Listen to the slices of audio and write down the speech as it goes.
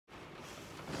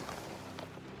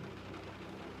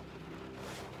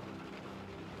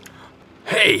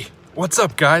Hey, what's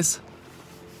up, guys?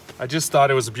 I just thought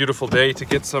it was a beautiful day to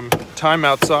get some time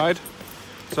outside,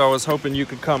 so I was hoping you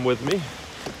could come with me.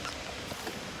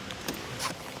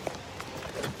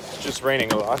 It's just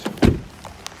raining a lot.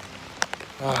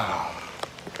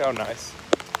 Look how nice.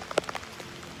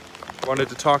 Wanted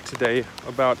to talk today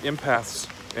about empaths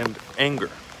and anger.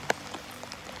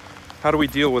 How do we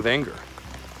deal with anger?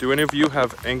 Do any of you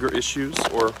have anger issues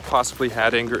or possibly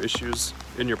had anger issues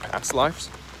in your past lives?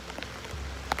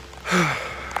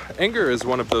 Anger is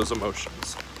one of those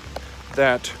emotions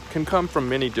that can come from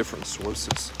many different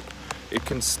sources. It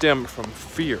can stem from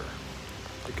fear.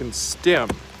 It can stem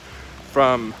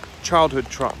from childhood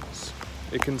traumas.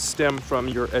 It can stem from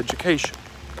your education.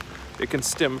 It can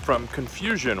stem from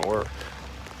confusion or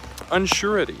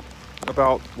unsurety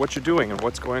about what you're doing and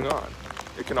what's going on.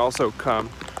 It can also come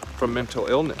from mental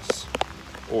illness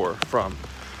or from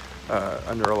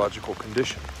a neurological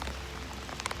condition.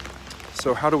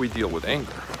 So how do we deal with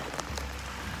anger?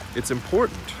 It's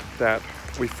important that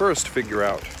we first figure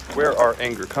out where our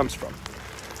anger comes from.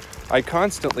 I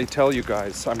constantly tell you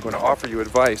guys I'm going to offer you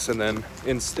advice, and then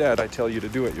instead I tell you to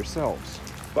do it yourselves.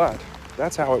 But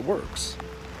that's how it works.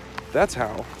 That's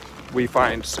how we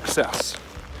find success.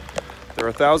 There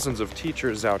are thousands of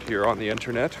teachers out here on the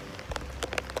internet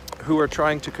who are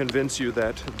trying to convince you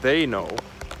that they know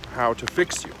how to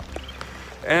fix you.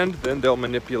 And then they'll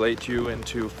manipulate you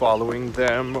into following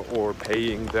them or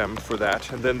paying them for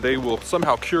that. And then they will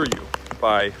somehow cure you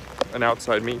by an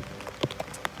outside means.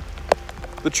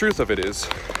 The truth of it is,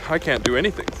 I can't do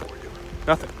anything for you.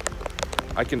 Nothing.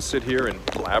 I can sit here and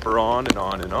blabber on and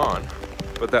on and on,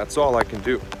 but that's all I can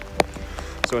do.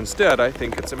 So instead, I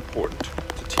think it's important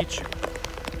to teach you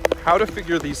how to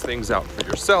figure these things out for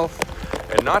yourself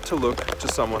and not to look to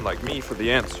someone like me for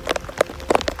the answer.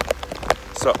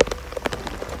 So,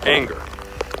 anger.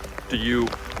 Do you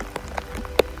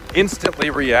instantly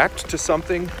react to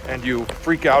something and you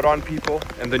freak out on people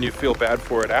and then you feel bad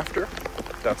for it after?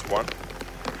 That's one.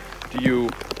 Do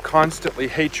you constantly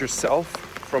hate yourself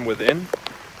from within?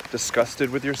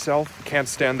 Disgusted with yourself? Can't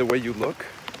stand the way you look?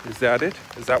 Is that it?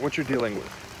 Is that what you're dealing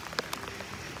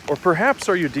with? Or perhaps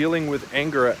are you dealing with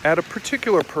anger at a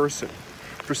particular person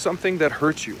for something that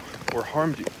hurt you or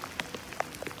harmed you?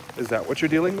 Is that what you're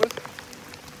dealing with?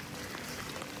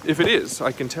 If it is,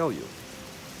 I can tell you,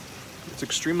 it's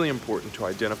extremely important to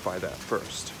identify that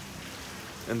first.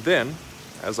 And then,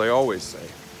 as I always say,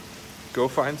 go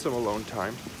find some alone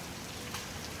time,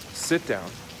 sit down,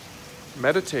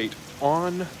 meditate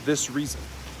on this reason.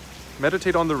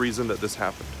 Meditate on the reason that this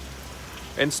happened.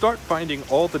 And start finding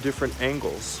all the different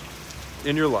angles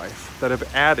in your life that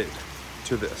have added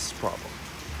to this problem.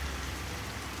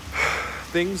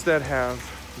 Things that have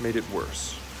made it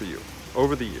worse for you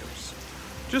over the years.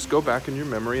 Just go back in your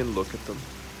memory and look at them.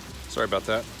 Sorry about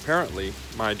that. Apparently,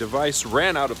 my device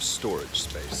ran out of storage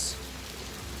space.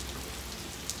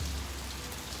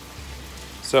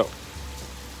 So,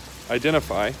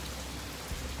 identify.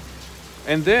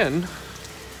 And then,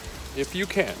 if you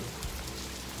can,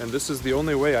 and this is the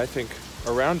only way I think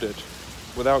around it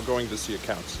without going to see a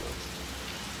counselor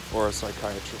or a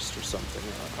psychiatrist or something.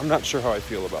 I'm not sure how I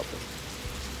feel about them.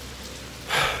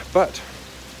 But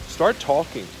start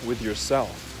talking with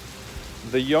yourself.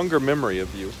 The younger memory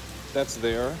of you that's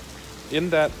there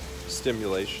in that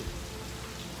stimulation.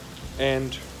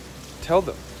 And tell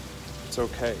them it's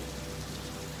okay.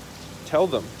 Tell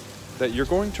them that you're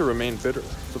going to remain bitter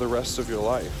for the rest of your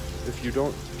life if you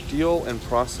don't deal and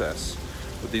process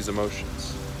with these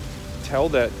emotions. Tell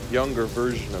that younger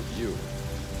version of you,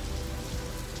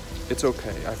 it's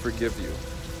okay, I forgive you.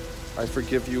 I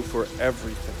forgive you for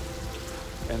everything.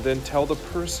 And then tell the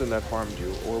person that harmed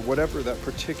you, or whatever that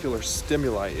particular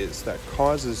stimuli is that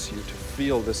causes you to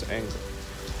feel this anger.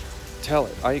 Tell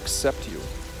it, I accept you.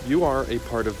 You are a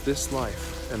part of this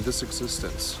life and this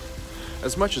existence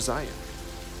as much as I am.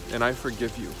 And I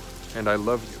forgive you, and I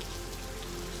love you.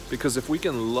 Because if we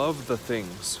can love the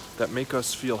things that make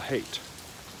us feel hate,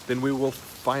 then we will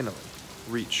finally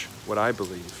reach what I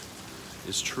believe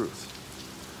is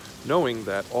truth. Knowing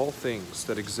that all things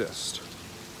that exist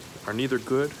are neither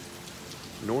good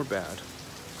nor bad,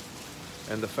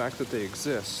 and the fact that they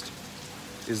exist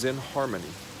is in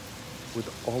harmony with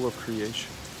all of creation.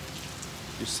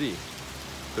 You see,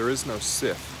 there is no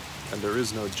Sith and there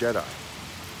is no Jedi.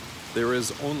 There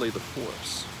is only the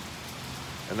Force.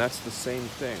 And that's the same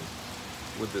thing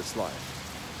with this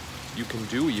life. You can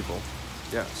do evil,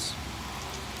 yes,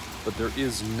 but there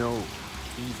is no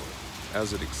evil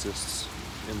as it exists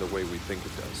in the way we think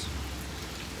it does.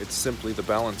 It's simply the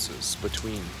balances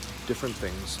between different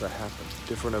things that happen,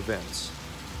 different events,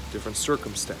 different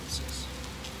circumstances.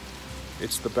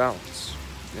 It's the balance,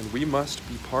 and we must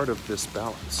be part of this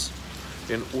balance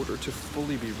in order to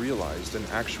fully be realized and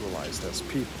actualized as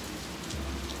people.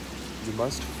 You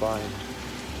must find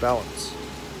balance,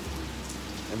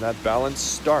 and that balance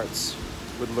starts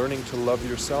with learning to love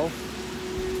yourself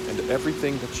and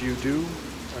everything that you do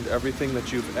and everything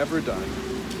that you've ever done,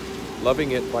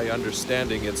 loving it by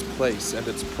understanding its place and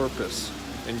its purpose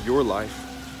in your life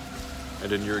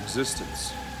and in your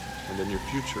existence and in your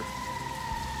future.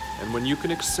 And when you can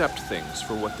accept things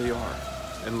for what they are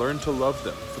and learn to love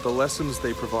them for the lessons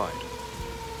they provide,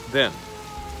 then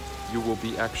you will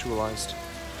be actualized,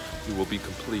 you will be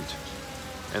complete,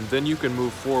 and then you can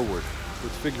move forward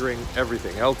with figuring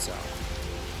everything else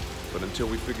out. But until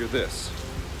we figure this,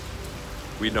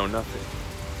 we know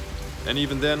nothing. And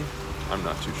even then, I'm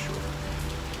not too sure.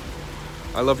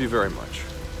 I love you very much.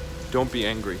 Don't be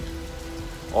angry.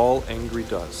 All angry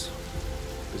does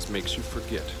is makes you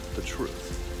forget the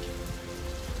truth.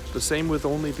 The same with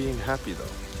only being happy, though.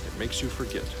 It makes you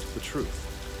forget the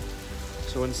truth.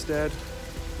 So instead,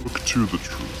 look to the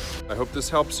truth. I hope this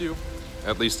helps you,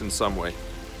 at least in some way.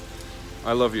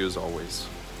 I love you as always.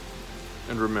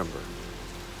 And remember,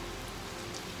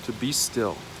 to be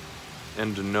still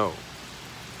and to know